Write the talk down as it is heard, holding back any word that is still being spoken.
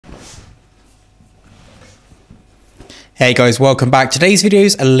Hey guys, welcome back. Today's video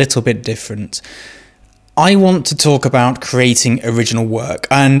is a little bit different. I want to talk about creating original work,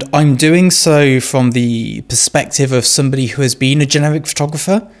 and I'm doing so from the perspective of somebody who has been a generic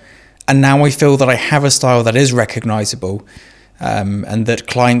photographer, and now I feel that I have a style that is recognizable and that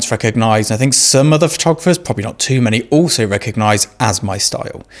clients recognize. I think some other photographers, probably not too many, also recognize as my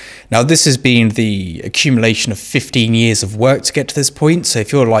style. Now, this has been the accumulation of 15 years of work to get to this point. So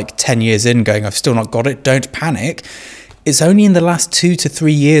if you're like 10 years in going, I've still not got it, don't panic. It's only in the last 2 to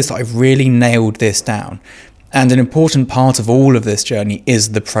 3 years that I've really nailed this down. And an important part of all of this journey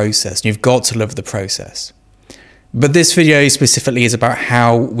is the process. You've got to love the process. But this video specifically is about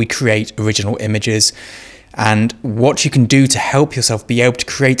how we create original images and what you can do to help yourself be able to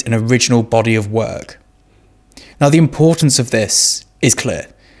create an original body of work. Now, the importance of this is clear.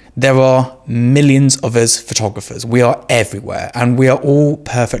 There are millions of us photographers. We are everywhere and we are all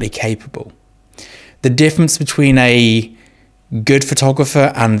perfectly capable. The difference between a good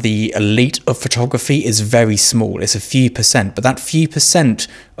photographer and the elite of photography is very small. It's a few percent, but that few percent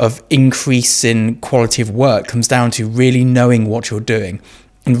of increase in quality of work comes down to really knowing what you're doing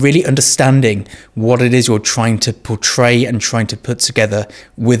and really understanding what it is you're trying to portray and trying to put together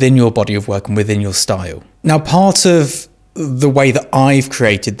within your body of work and within your style. Now, part of the way that I've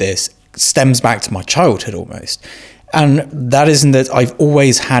created this stems back to my childhood almost. And that isn't that I've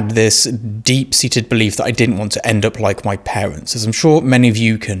always had this deep-seated belief that I didn't want to end up like my parents, as I'm sure many of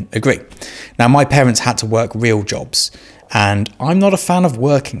you can agree. Now, my parents had to work real jobs, and I'm not a fan of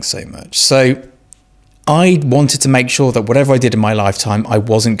working so much. So I wanted to make sure that whatever I did in my lifetime, I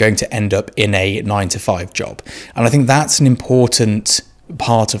wasn't going to end up in a 9-to-5 job. And I think that's an important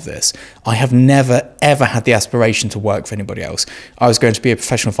part of this. I have never ever had the aspiration to work for anybody else. I was going to be a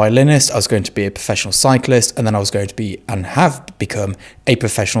professional violinist, I was going to be a professional cyclist, and then I was going to be and have become a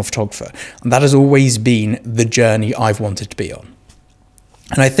professional photographer. And that has always been the journey I've wanted to be on.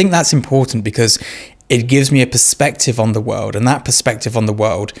 And I think that's important because it gives me a perspective on the world, and that perspective on the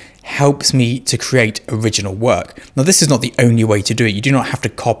world helps me to create original work. Now, this is not the only way to do it. You do not have to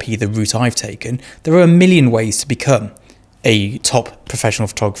copy the route I've taken. There are a million ways to become a top professional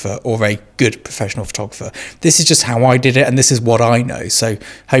photographer or a good professional photographer. This is just how I did it, and this is what I know. So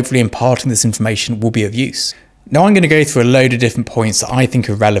hopefully imparting this information will be of use. Now, I'm going to go through a load of different points that I think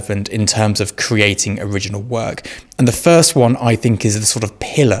are relevant in terms of creating original work. And the first one I think is the sort of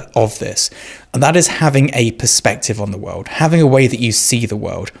pillar of this, and that is having a perspective on the world, having a way that you see the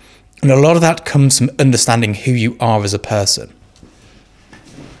world. And a lot of that comes from understanding who you are as a person.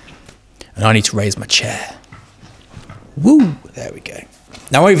 And I need to raise my chair. Woo, there we go.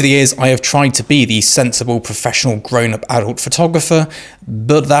 Now, over the years, I have tried to be the sensible, professional, grown-up adult photographer,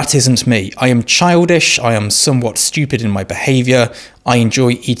 but that isn't me. I am childish, I am somewhat stupid in my behaviour, I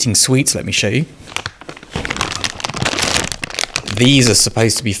enjoy eating sweets. Let me show you. These are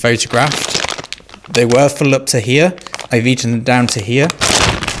supposed to be photographed. They were full up to here. I've eaten them down to here.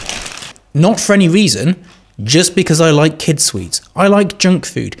 Not for any reason, just because I like kids' sweets. I like junk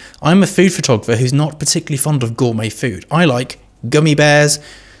food. I'm a food photographer who's not particularly fond of gourmet food. I like gummy bears.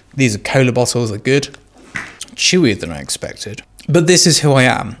 These are cola bottles, they're good. Chewier than I expected. But this is who I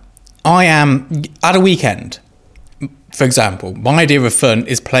am. I am, at a weekend, for example, my idea of fun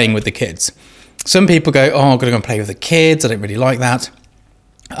is playing with the kids. Some people go, oh, I'm going to go and play with the kids. I don't really like that.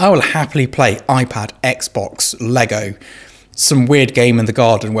 I will happily play iPad, Xbox, Lego, some weird game in the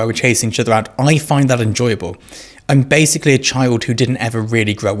garden where we're chasing each other out. I find that enjoyable. I'm basically a child who didn't ever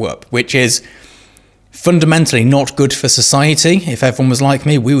really grow up, which is fundamentally not good for society. If everyone was like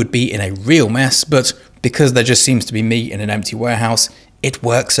me, we would be in a real mess, but because there just seems to be me in an empty warehouse, it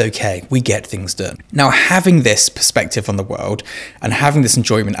works okay. We get things done. Now, having this perspective on the world and having this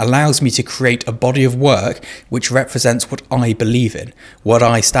enjoyment allows me to create a body of work which represents what I believe in, what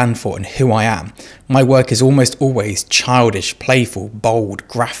I stand for, and who I am. My work is almost always childish, playful, bold,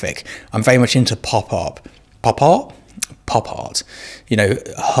 graphic. I'm very much into pop art. Pop art? Pop art, you know,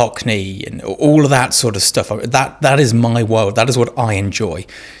 Hockney and all of that sort of stuff. That is my world. That is what I enjoy.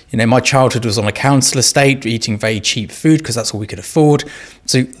 You know, my childhood was on a council estate, eating very cheap food because that's all we could afford.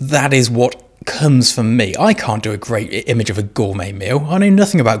 So that is what comes from me. I can't do a great image of a gourmet meal. I know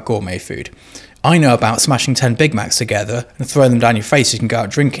nothing about gourmet food. I know about smashing 10 Big Macs together and throwing them down your face so you can go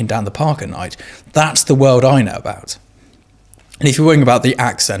out drinking down the park at night. That's the world I know about. And if you're worrying about the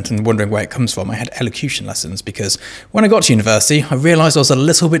accent and wondering where it comes from, I had elocution lessons because when I got to university, I realised I was a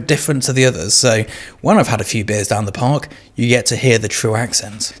little bit different to the others. So when I've had a few beers down the park, you get to hear the true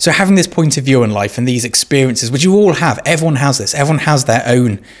accent. So having this point of view in life and these experiences, which you all have, everyone has this, everyone has their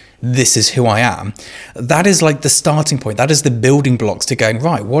own, this is who I am. That is like the starting point. That is the building blocks to going,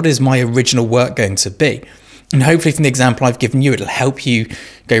 right, what is my original work going to be? And hopefully from the example I've given you, it'll help you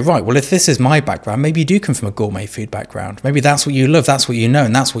go, right, well, if this is my background, maybe you do come from a gourmet food background. Maybe that's what you love, that's what you know,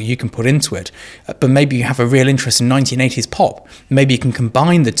 and that's what you can put into it. But maybe you have a real interest in 1980s pop. Maybe you can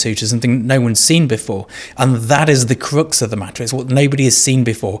combine the two to something no one's seen before. And that is the crux of the matter. It's what nobody has seen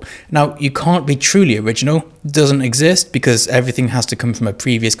before. Now, you can't be truly original. It doesn't exist because everything has to come from a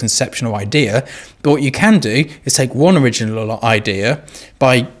previous conception or idea. But what you can do is take one original idea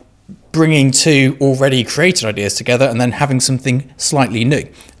by bringing two already created ideas together and then having something slightly new.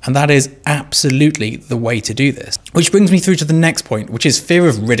 And that is absolutely the way to do this. Which brings me through to the next point, which is fear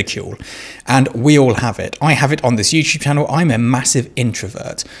of ridicule. And we all have it. I have it on this YouTube channel. I'm a massive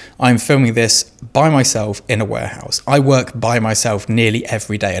introvert. I'm filming this by myself in a warehouse. I work by myself nearly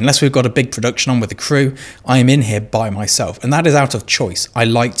every day. Unless we've got a big production on with a crew, I am in here by myself. And that is out of choice. I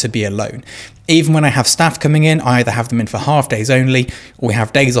like to be alone. Even when I have staff coming in, I either have them in for half days only, or we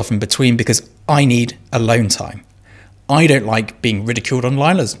have days off in between because I need alone time. I don't like being ridiculed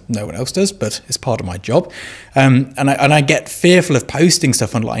online, as no one else does, but it's part of my job. And I get fearful of posting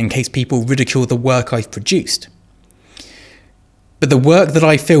stuff online in case people ridicule the work I've produced. But the work that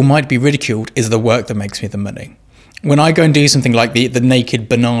I feel might be ridiculed is the work that makes me the money. When I go and do something like the naked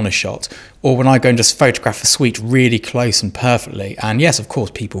banana shot, or when I go and just photograph a sweet really close and perfectly, and yes, of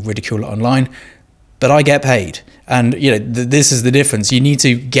course, people ridicule it online, but I get paid. And, you know, this is the difference. You need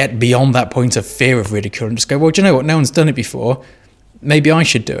to get beyond that point of fear of ridicule and just go, well, do you know what? No one's done it before. Maybe I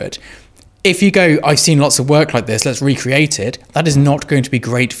should do it. If you go, I've seen lots of work like this, let's recreate it, that is not going to be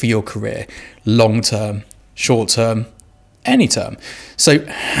great for your career. Long term, short term, any term. So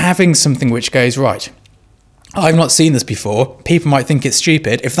having something which goes, right, I've not seen this before. People might think it's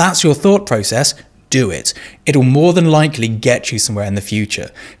stupid. If that's your thought process, do it. It'll more than likely get you somewhere in the future.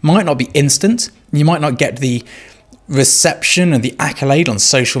 It might not be instant. You might not get the reception and the accolade on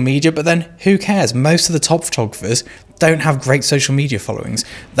social media, but then who cares? Most of the top photographers don't have great social media followings.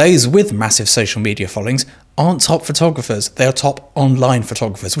 Those with massive social media followings aren't top photographers. They are top online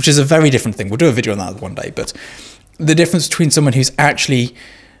photographers, which is a very different thing. We'll do a video on that one day, but the difference between someone who's actually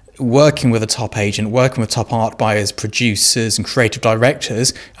working with a top agent, working with top art buyers, producers and creative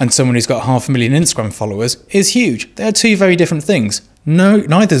directors, and someone who's got 500,000 Instagram followers is huge. They're two very different things. No,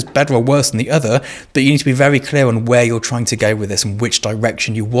 neither's better or worse than the other, but you need to be very clear on where you're trying to go with this and which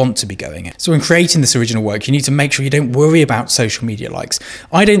direction you want to be going in. So in creating this original work, you need to make sure you don't worry about social media likes.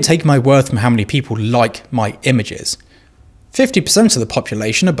 I don't take my worth from how many people like my images. 50% of the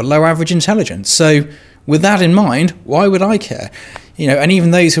population are below average intelligence. So with that in mind, why would I care? You know, and even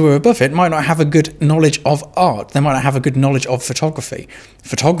those who are above it might not have a good knowledge of art. They might not have a good knowledge of photography.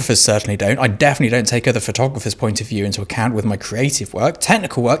 Photographers certainly don't. I definitely don't take other photographers' point of view into account with my creative work.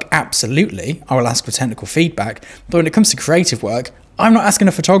 Technical work, absolutely. I will ask for technical feedback. But when it comes to creative work, I'm not asking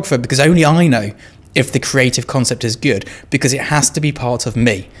a photographer because only I know if the creative concept is good, because it has to be part of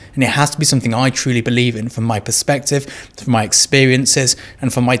me and it has to be something I truly believe in from my perspective, from my experiences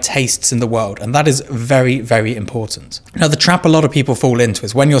and from my tastes in the world. And that is very, very important. Now, the trap a lot of people fall into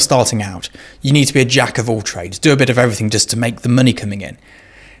is when you're starting out, you need to be a jack of all trades, do a bit of everything just to make the money coming in.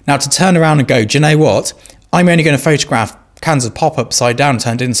 Now, to turn around and go, do you know what? I'm only going to photograph cans of pop upside down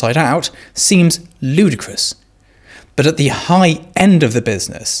turned inside out seems ludicrous. But at the high end of the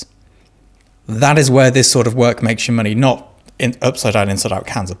business, that is where this sort of work makes you money, not in upside down, inside out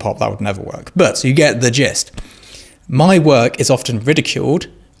cans of pop. That would never work. But you get the gist. My work is often ridiculed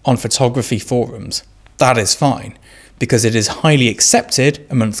on photography forums. That is fine, because it is highly accepted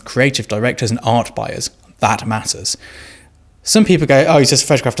amongst creative directors and art buyers. That matters. Some people go, oh, he's just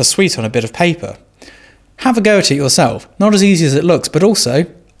photographed a sweet on a bit of paper. Have a go at it yourself. Not as easy as it looks, but also,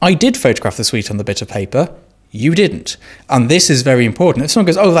 I did photograph the sweet on the bit of paper. You didn't. And this is very important. If someone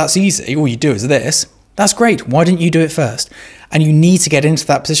goes, oh, that's easy, all you do is this, that's great. Why didn't you do it first? And you need to get into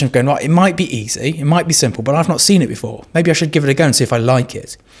that position of going, right, it might be easy, it might be simple, but I've not seen it before. Maybe I should give it a go and see if I like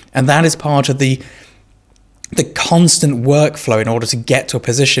it. And that is part of the constant workflow in order to get to a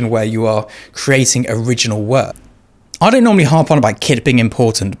position where you are creating original work. I don't normally harp on about kit being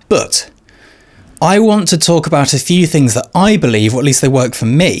important, but I want to talk about a few things that I believe, or at least they work for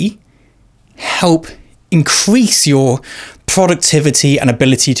me, help increase your productivity and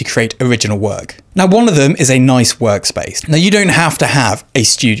ability to create original work. Now, one of them is a nice workspace. Now, you don't have to have a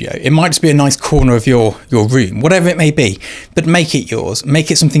studio. It might just be a nice corner of your room, whatever it may be, but make it yours.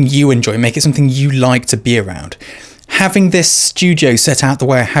 Make it something you enjoy. Make it something you like to be around. Having this studio set out the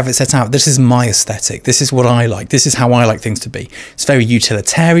way I have it set out, this is my aesthetic. This is what I like. This is how I like things to be. It's very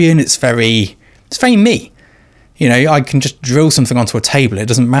utilitarian. It's very me. You know, I can just drill something onto a table. It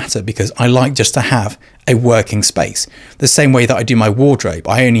doesn't matter because I like just to have a working space. The same way that I do my wardrobe.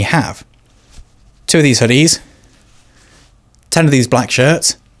 I only have 2 of these hoodies, 10 of these black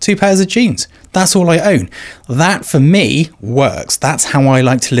shirts, 2 pairs of jeans. That's all I own. That for me works. That's how I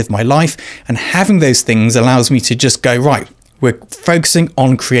like to live my life. And having those things allows me to just go, right, we're focusing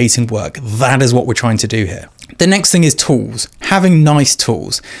on creating work. That is what we're trying to do here. The next thing is tools, having nice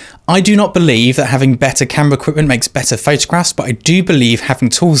tools. I do not believe that having better camera equipment makes better photographs, but I do believe having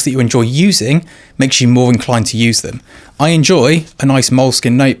tools that you enjoy using makes you more inclined to use them. I enjoy a nice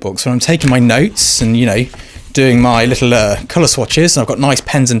moleskin notebook, so I'm taking my notes and, doing my little colour swatches. I've got nice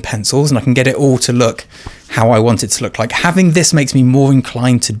pens and pencils and I can get it all to look how I want it to look like. Having this makes me more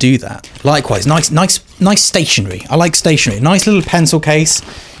inclined to do that. Likewise, nice stationery. I like stationery. Nice little pencil case.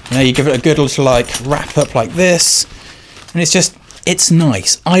 You give it a good little wrap up like this, and it's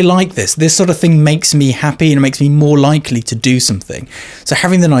nice. I like this. This sort of thing makes me happy and it makes me more likely to do something. So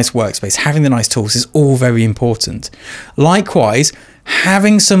having the nice workspace, having the nice tools is all very important. Likewise,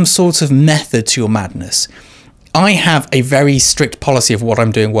 having some sort of method to your madness. I have a very strict policy of what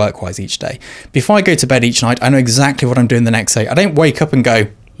I'm doing work-wise each day. Before I go to bed each night, I know exactly what I'm doing the next day. I don't wake up and go,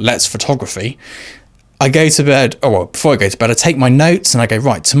 let's photography. I go to bed, before I go to bed, I take my notes and I go,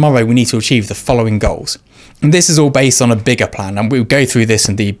 right, tomorrow we need to achieve the following goals. And this is all based on a bigger plan. And we'll go through this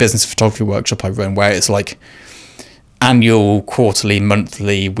in the business photography workshop I run, where it's like annual, quarterly,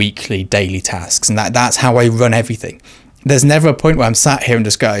 monthly, weekly, daily tasks. And that's how I run everything. There's never a point where I'm sat here and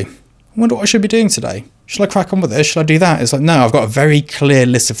just go, I wonder what I should be doing today. Should I crack on with this? Should I do that? It's like, no, I've got a very clear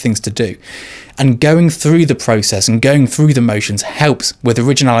list of things to do. And going through the process and going through the motions helps with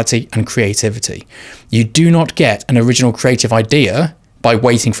originality and creativity. You do not get an original creative idea by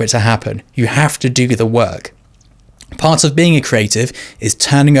waiting for it to happen. You have to do the work. Part of being a creative is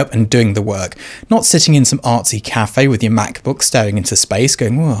turning up and doing the work, not sitting in some artsy cafe with your MacBook staring into space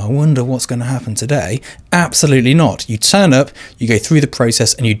going, well, I wonder what's going to happen today. Absolutely not. You turn up, you go through the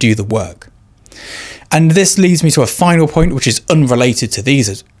process and you do the work. And this leads me to a final point, which is unrelated to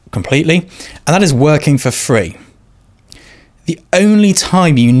these completely, and that is working for free. The only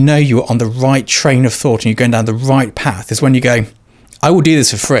time you know you're on the right train of thought and you're going down the right path is when you go, I will do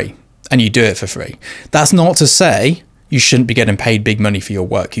this for free, and you do it for free. That's not to say you shouldn't be getting paid big money for your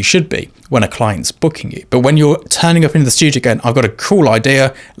work. You should be when a client's booking you. But when you're turning up into the studio going, I've got a cool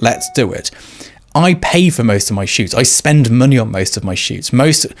idea, let's do it. I pay for most of my shoots. I spend money on most of my shoots.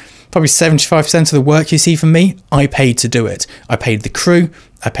 Probably 75% of the work you see from me, I paid to do it. I paid the crew,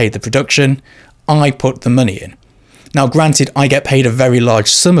 I paid the production, I put the money in. Now, granted, I get paid a very large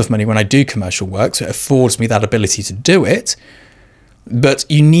sum of money when I do commercial work, so it affords me that ability to do it. But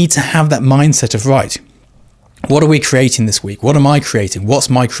you need to have that mindset of, right, what are we creating this week? What am I creating? What's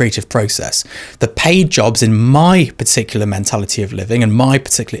my creative process? The paid jobs in my particular mentality of living and my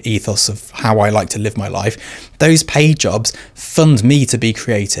particular ethos of how I like to live my life, those paid jobs fund me to be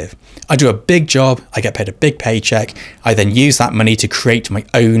creative. I do a big job, I get paid a big paycheck, I then use that money to create my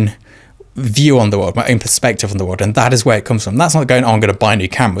own view on the world, my own perspective on the world, and that is where it comes from. That's not going, oh, I'm going to buy new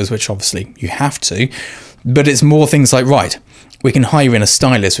cameras, which obviously you have to, but it's more things like, right, we can hire in a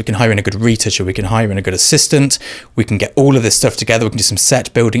stylist, we can hire in a good retoucher, we can hire in a good assistant, we can get all of this stuff together, we can do some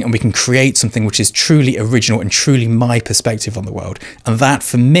set building, and we can create something which is truly original and truly my perspective on the world. And that,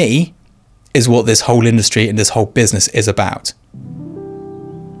 for me, is what this whole industry and this whole business is about.